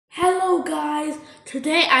Hello guys,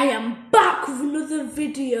 today I am back with another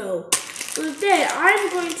video. Today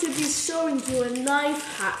I'm going to be showing you a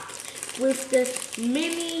life hack with the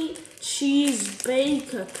mini cheese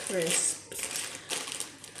baker crisps.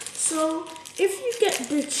 So if you get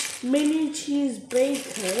the mini cheese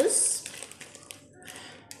bakers,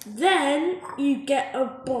 then you get a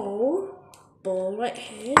bowl right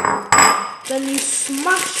here, then you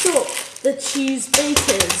smash up the cheese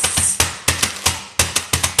bakers.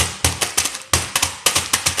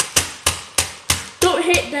 Don't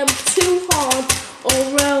hit them too hard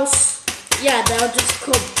or else, they'll just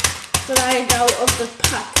come flying out of the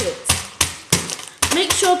packet.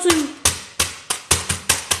 Make sure to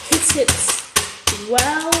hit it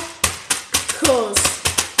well, because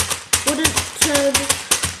it wouldn't turn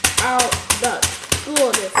out that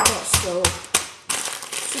good if not so.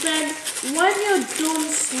 So then, when you're done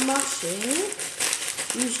smashing,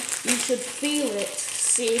 you should feel it,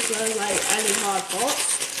 see if there's any hard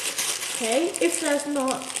parts. Okay, if there's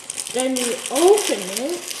not, then you open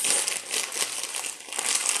it,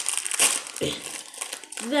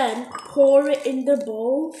 then pour it in the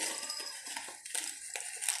bowl.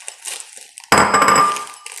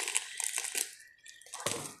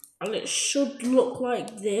 And it should look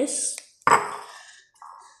like this.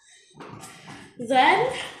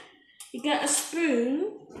 Then you get a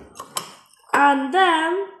spoon, and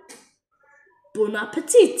then bon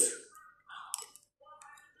appetit.